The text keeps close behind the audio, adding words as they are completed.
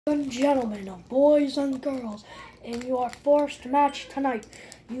And gentlemen, boys and girls, in your first match tonight,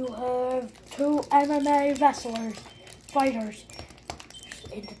 you have two MMA fighters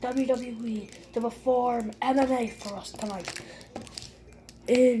in the WWE to perform MMA for us tonight.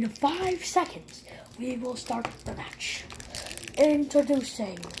 In 5 seconds, we will start the match.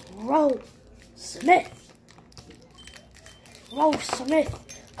 Introducing Rose Smith. Rose Smith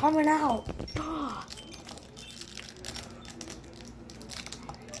coming out.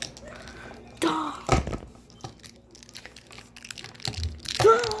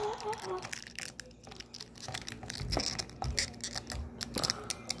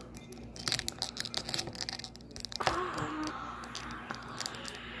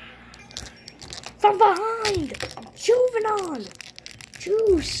 From behind, Juvenon,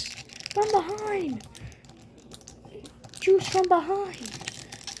 Juice from behind, Juice from behind,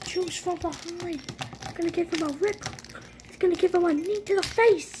 Juice from behind. He's gonna give him a rip. He's gonna give him a knee to the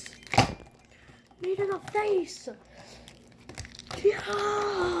face. Knee to the face.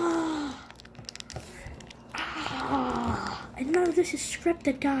 Yeah. And none of this is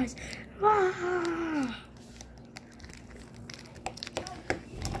scripted, guys.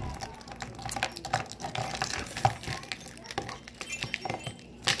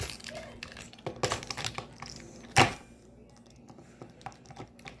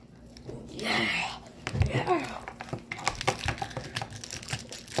 Yeah.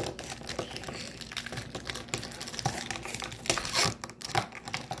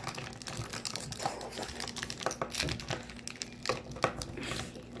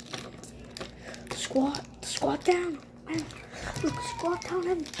 Squat down, and look, squat down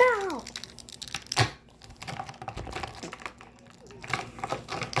and bow.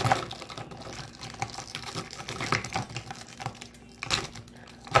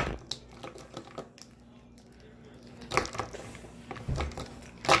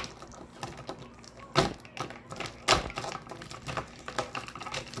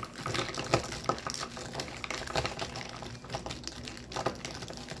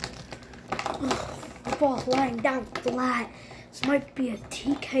 Both lying down flat. This might be a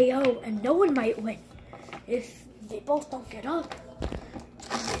TKO and no one might win if they both don't get up.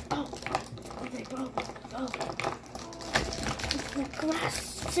 They broke. The grass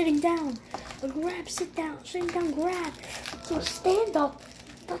sitting down. The grab, sit down, sitting down, grab. So a stand up.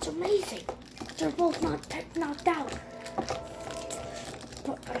 That's amazing. They're both not knocked out.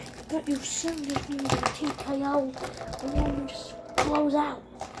 But I bet you soon just need a TKO and one just blows out.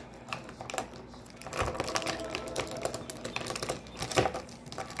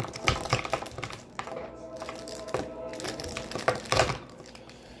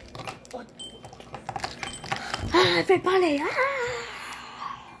 Everybody!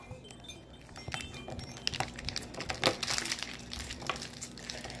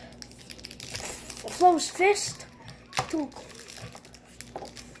 Close fist to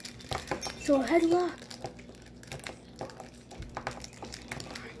a headlock.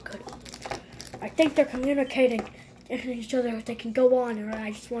 Good. I think they're communicating to each other if they can go on, or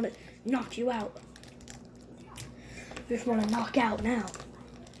I just want to knock you out. Just want to knock out now.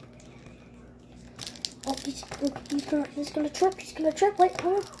 Oh, he's gonna trip. He's gonna trip. Wait,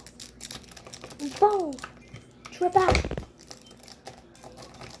 hold on. Boom. Trip out.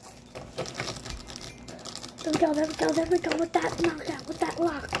 There we go. With that knockout, with that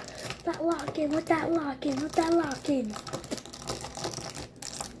lock. That lock in.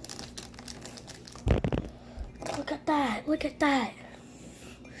 Look at that.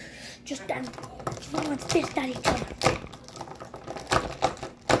 Just them throwing fists at each other.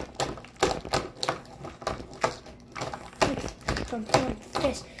 From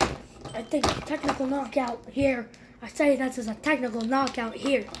fist. I think technical knockout here. I say that is a technical knockout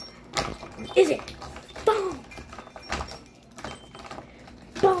here. Is it? Boom!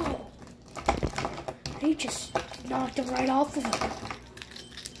 Boom! He just knocked him right off of him.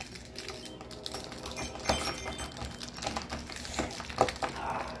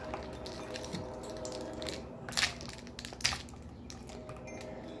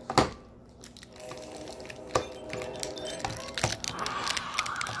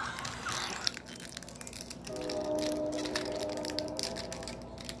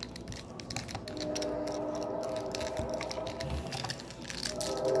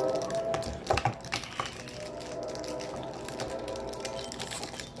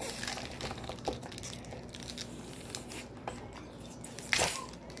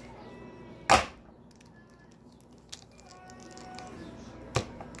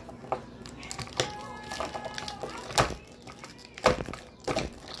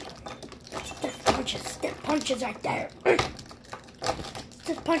 punches right there.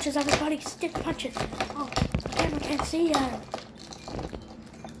 Stiff punches, everybody. Stiff punches. Oh, the camera can't see yet.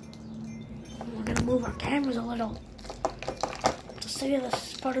 We're gonna move our cameras a little to see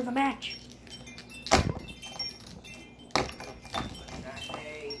this part of the match.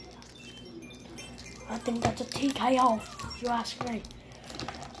 I think that's a TKO, if you ask me.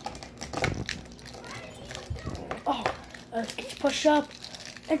 Oh, he's pushed up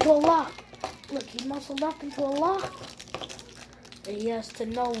into a lock. Look, he muscled up into a lock. He has to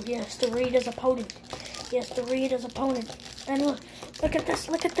know, he has to read his opponent. He has to read his opponent. And look at this,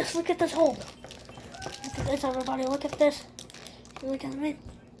 look at this, look at this hold. Look at this, everybody, look at this. Look at me.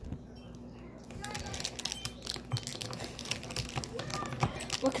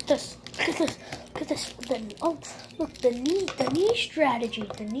 Look at this, look at this, look at this. Oh, look, the knee strategy,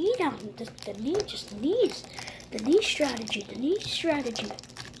 the knee down, the knee just knees. The knee strategy, the knee strategy.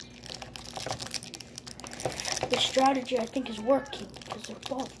 The strategy, I think, is working because they're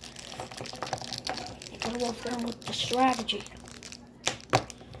both going with the strategy.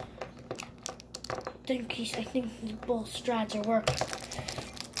 I think both strats are working.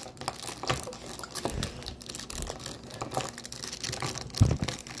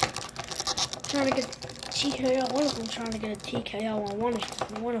 Trying to get TKO. One of them trying to get a TKO on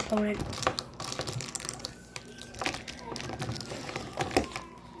one opponent.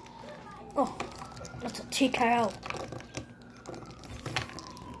 Oh, that's a TKO.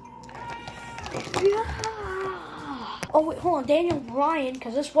 Yeah. Oh wait, hold on, Daniel Bryan,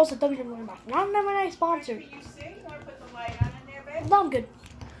 because this was a WWE match, not an MMA sponsored. No, I'm good.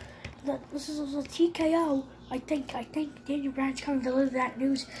 This is a TKO. I think Daniel Bryan's coming to deliver that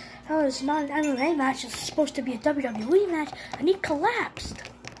news. Oh, it's not an MMA match. It's supposed to be a WWE match, and he collapsed.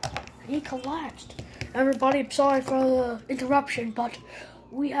 Everybody, I'm sorry for the interruption, but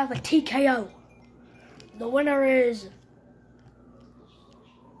we have a TKO. The winner is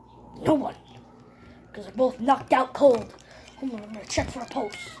no one, because they're both knocked out cold. Hold on, I'm gonna check for a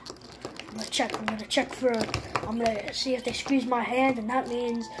pulse. I'm gonna see if they squeeze my hand, and that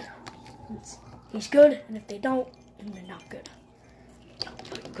means he's good, and if they don't, then they're not good. Yo,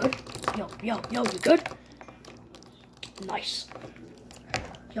 you good? Yo, you good? Nice.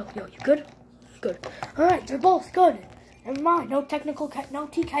 Yo, you good? Good. Alright, they're both good. Never mind, no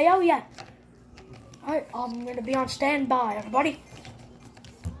TKO yet. Alright, I'm gonna be on standby, everybody.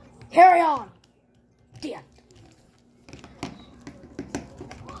 Carry on. The end.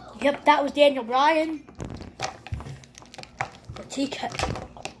 Yep, that was Daniel Bryan. The TKO.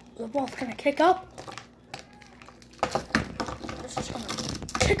 They're both gonna kick up. This is gonna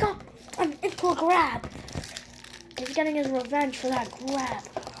kick up and into a grab. He's getting his revenge for that grab.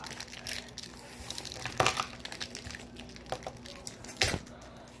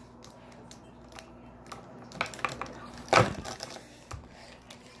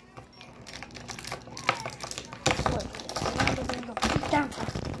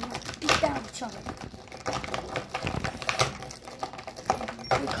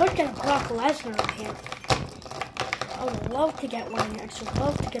 We could get a Brock Lesnar in here. I would love to get one here. I would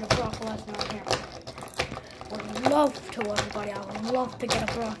love to get a Brock Lesnar in here. I would love to, everybody. I would love to get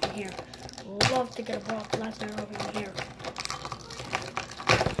a Brock in here. I would love to get a Brock Lesnar over here.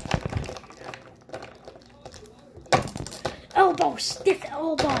 Elbow, stiff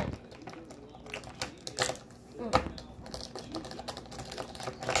elbow.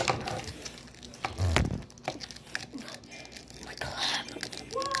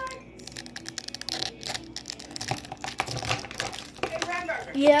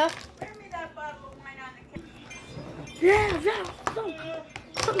 Yeah. Bring me that bottle of wine on the counter. Yeah.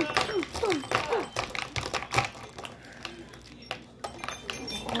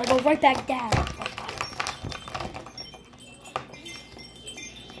 I'm gonna go right back down.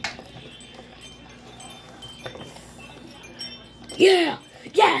 Yeah.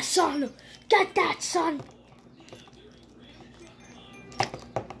 Yeah, son. Get that, son.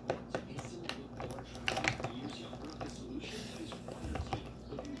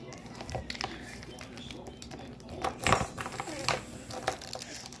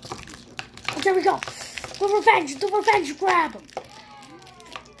 There we go. The revenge grab him.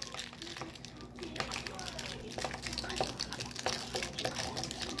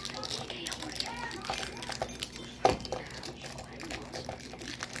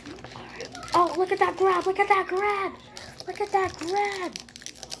 Oh, look at that grab. Look at that grab.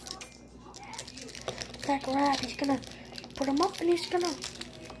 That grab. He's gonna put him up and he's gonna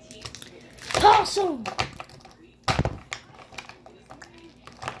toss him.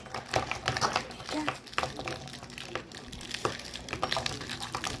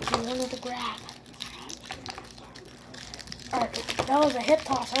 One of the grab. Alright, That was a hip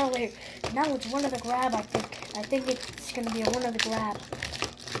toss earlier. Now it's one of the grab, I think. I think it's going to be a one of the grab.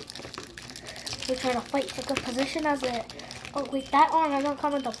 We're trying to fight for good position as it. Oh, wait, that arm hasn't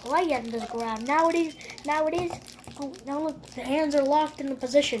come into play yet in this grab. Now it is. Now it is. Oh, now look, the hands are locked in the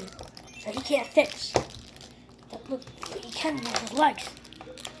position that he can't fix. But look, he can with his legs.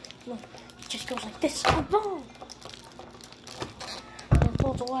 Look, it just goes like this. Oh, boom! And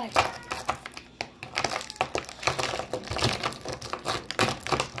pulls away.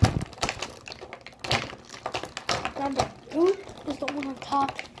 Remember, dude is the one on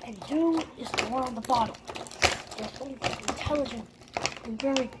top, and dude is the one on the bottom. They're both intelligent and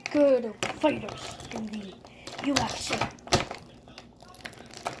very good fighters in the UFC.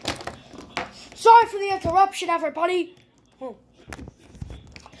 Sorry for the interruption, everybody.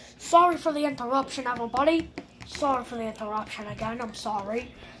 Sorry for the interruption, everybody. Sorry for the interruption again. I'm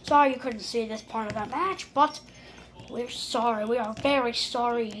sorry. Sorry you couldn't see this part of the match, but we're sorry. We are very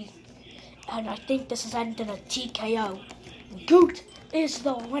sorry. And I think this is ending a TKO. Goot is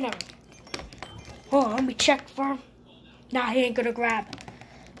the winner. Hold on, let me check for him. Nah, he ain't gonna grab.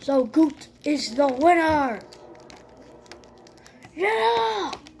 So Goot is the winner.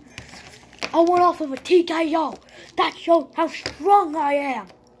 Yeah! I went off of a TKO. That shows how strong I am.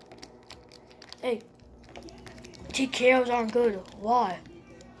 Hey, TKOs aren't good. Why?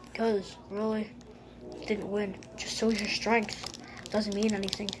 Because, really, didn't win. Just shows your strength. Doesn't mean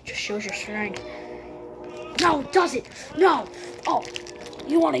anything. It just shows your strength. No, does it? No. Oh,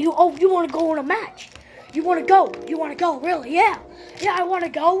 you wanna go in a match? You wanna go? You wanna go? Really? Yeah. Yeah, I wanna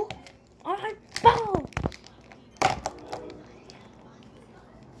go. All right. Boom.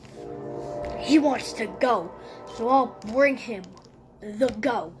 He wants to go, so I'll bring him the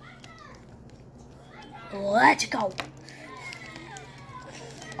go. Let's go.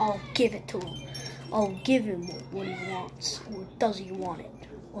 I'll give it to him. I'll give him what he wants. Or does he want it?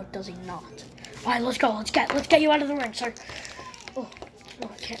 Or does he not? Alright, let's go. Let's get you out of the ring, sir. Oh, no,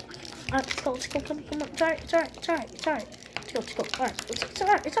 I can't. Alright, let's go. Come on. It's alright. Let's go. Alright, it's alright.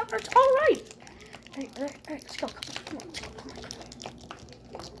 Alright, let's go. Come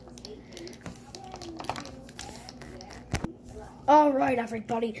on. Alright,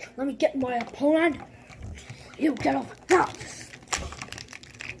 everybody. Let me get my opponent. You get off now.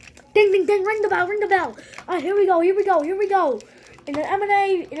 Ding, ding, ding, ring the bell. Alright, here we go. In an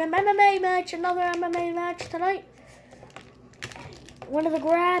MMA match, another MMA match tonight. One of the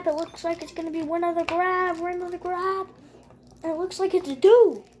grab, it looks like it's going to be one of the grab. And it looks like it's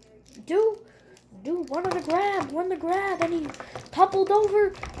Do, one of the grab, and he toppled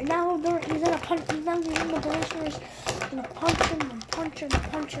over, and now he's in a punch, now he's in the position, in a punch him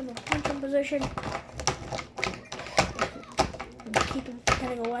position. Keep him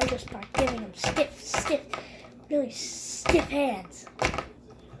getting away just by giving him really stiff hands.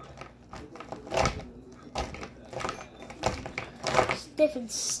 Stiff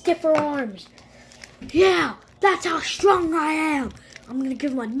and stiffer arms. Yeah, that's how strong I am. I'm gonna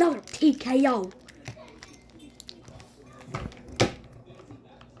give him another TKO.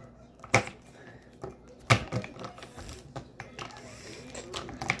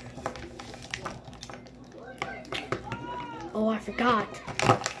 Oh, I forgot.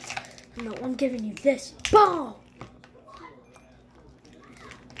 No, I'm giving you this. Boom!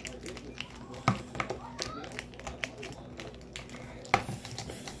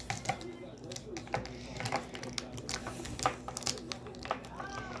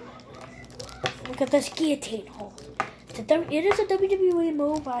 Look at this guillotine hold. It is a WWE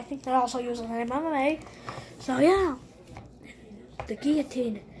move, but I think they also use it in MMA. So yeah, the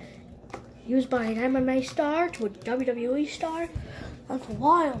guillotine used by an MMA star to a WWE star. That's a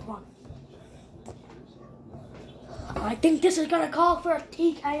wild one. I think this is gonna call for a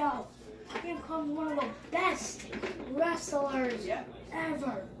TKO. Here comes one of the best wrestlers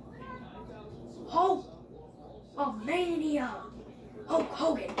ever. Hulk of Mania. Hulk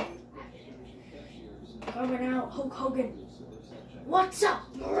Hogan. Coming out, Hulk Hogan. What's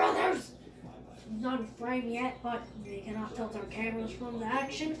up, brothers? He's not in frame yet, but we cannot tilt our cameras from the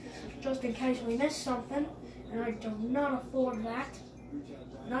action, just in case we miss something, and I do not afford that.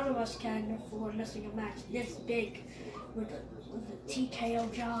 None of us can afford missing a match this big with the TKO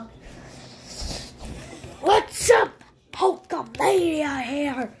job. What's up, Hulkamania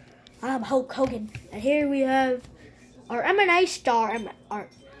here? I'm Hulk Hogan, and here we have our MMA star, our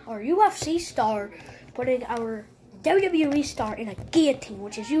UFC star, putting our WWE star in a guillotine,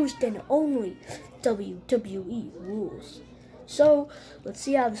 which is used in only WWE rules. So, let's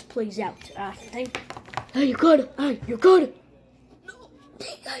see how this plays out. I think... Hey, you're good. No.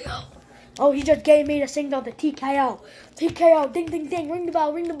 TKO. Oh, he just gave me the signal, the TKO. TKO, ding, ding, ding, ring the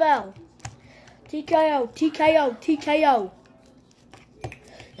bell, ring the bell. TKO, TKO, TKO.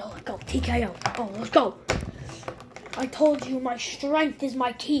 Yo, let's go, TKO. Oh, let's go. I told you my strength is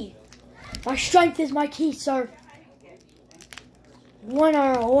my key. My strength is my key, sir.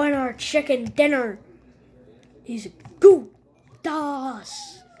 Winner, chicken dinner. He's good.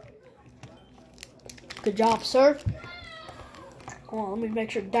 Das. Good job, sir. Hold on, let me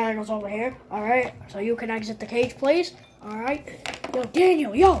make sure Daniel's over here. Alright, so you can exit the cage, please. Alright. Yo,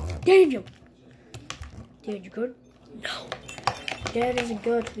 Daniel. Dan, you good? No. Dan isn't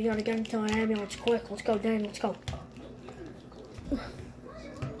good. We gotta get into an ambulance quick. Let's go, Dan, let's go.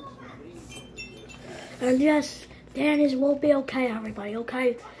 And yes, Dan will be okay, everybody,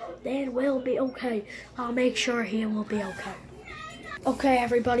 okay? Dan will be okay. I'll make sure he will be okay. Okay,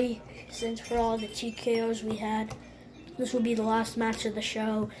 everybody, since for all the TKOs we had, this will be the last match of the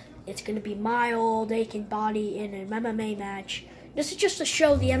show. It's going to be my old aching body in an MMA match. This is just to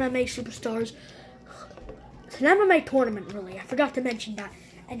show the MMA superstars. It's an MMA tournament, really. I forgot to mention that.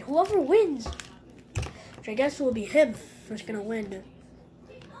 And whoever wins, which I guess will be him who's going to win.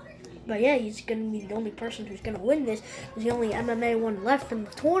 But yeah, he's going to be the only person who's going to win this. He's the only MMA one left in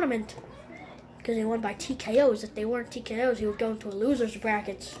the tournament. Because he won by TKOs. If they weren't TKOs, he would go into a loser's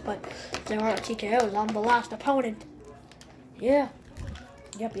brackets. But if they are TKOs, I'm the last opponent. Yeah.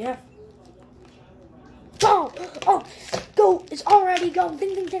 Yep. Go! Oh, go! It's already going.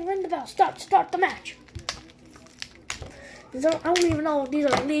 Ding, ding, ding, ring the bell. Start the match. I don't even know if these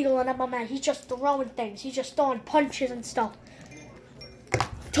are legal in MMA. He's just throwing things. He's just throwing punches and stuff.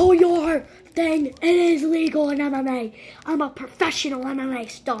 To your thing, it is legal in MMA. I'm a professional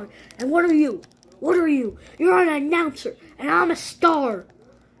MMA star. And what are you? You're an announcer, and I'm a star.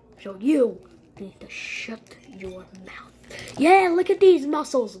 So you need to shut your mouth. Yeah, look at these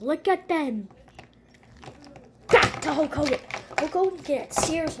muscles. Look at them. Back to Hulk Hogan. Hulk Hogan gets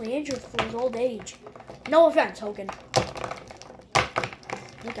seriously injured for his old age. No offense, Hogan.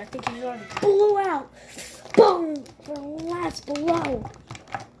 Look, I think he's already blew out. Boom! For the last blow.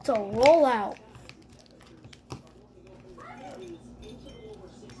 It's a rollout.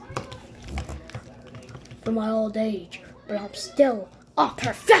 For my old age, but I'm still a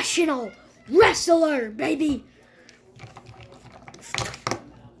professional wrestler, baby.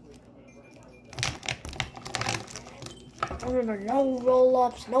 Remember, no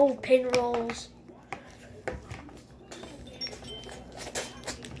roll-ups, no pin rolls.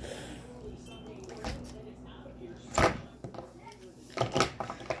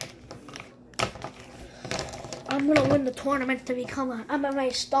 I'm gonna win the tournament to become an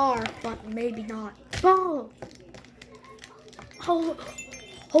MMA star, but maybe not. Oh!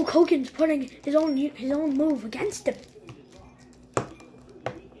 Hulk Hogan's putting his own move against him.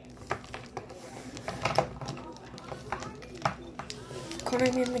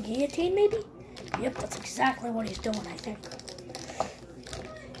 Putting him in the guillotine, maybe? Yep, that's exactly what he's doing, I think.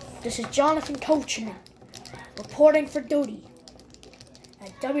 This is Jonathan Coachman, reporting for duty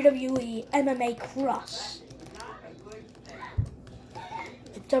at WWE MMA Cross.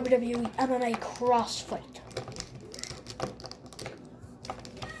 The WWE MMA Cross fight.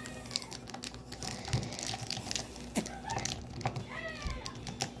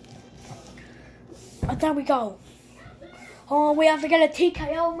 And there we go. Oh, we have to get a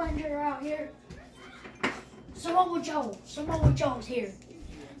TKO manager out here. Samoa Joe's here.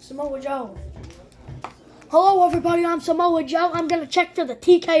 Samoa Joe. Hello, everybody. I'm Samoa Joe. I'm going to check for the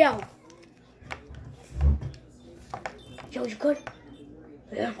TKO. Joe, you good?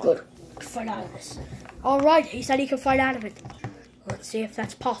 Yeah, I'm good. Can fight out of this. All right. He said he could fight out of it. Let's see if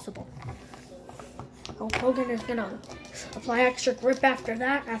that's possible. Hulk Hogan is going to apply extra grip after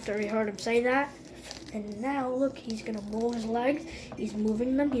that, after he heard him say that. And now, look, he's going to move his legs. He's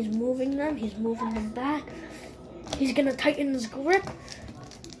moving them. He's moving them back. He's going to tighten his grip.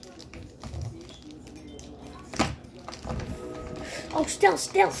 Oh, still.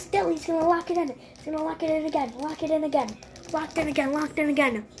 He's going to lock it in. He's going to lock it in again. Locked in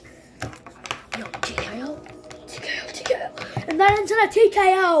again. Yo, TKO. And that ends in a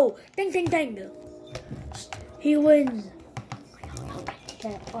TKO. Ding, ding, ding. He wins.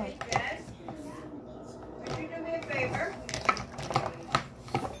 Okay, all right. Favor.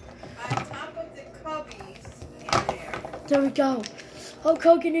 On top of the cubbies in there. There we go. Hulk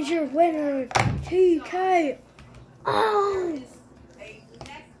Hogan is your winner. TKO. There is a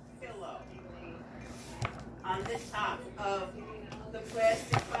neck pillow on the top of the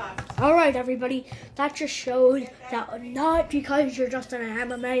plastic box. All right, everybody. That just shows that not because you're just in an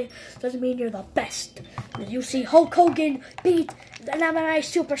MMA doesn't mean you're the best. You see Hulk Hogan beat an MMA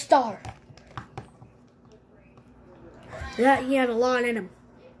superstar. that he had a lot in him.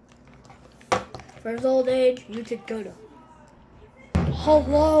 For his old age, you did good.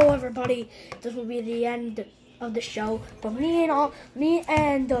 Hello, everybody. This will be the end of the show. But me and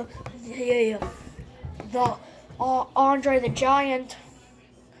Andre the Giant,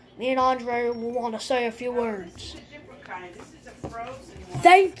 me and Andre will want to say a few words.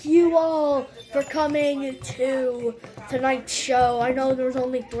 Thank you all for coming to tonight's show. I know there was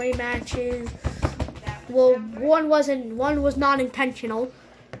only 3 matches. Well, one was not intentional,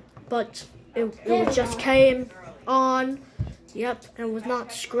 but it just came on. Yep, and it was not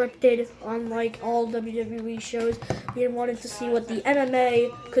scripted, unlike all WWE shows. We wanted to see what the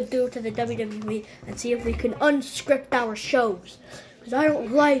MMA could do to the WWE and see if we can unscript our shows. Because I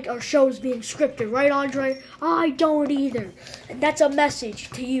don't like our shows being scripted, right, Andre? I don't either. And that's a message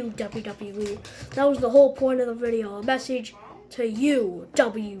to you, WWE. That was the whole point of the video. A message to you,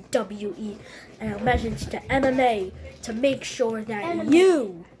 WWE. And a message to MMA to make sure that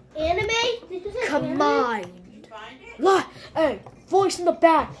you combine. Hey, voice in the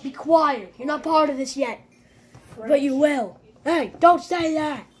back, be quiet. You're not part of this yet. But you will. Hey, don't say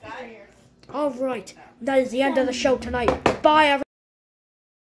that. Alright, that is the end of the show tonight. Bye, everyone.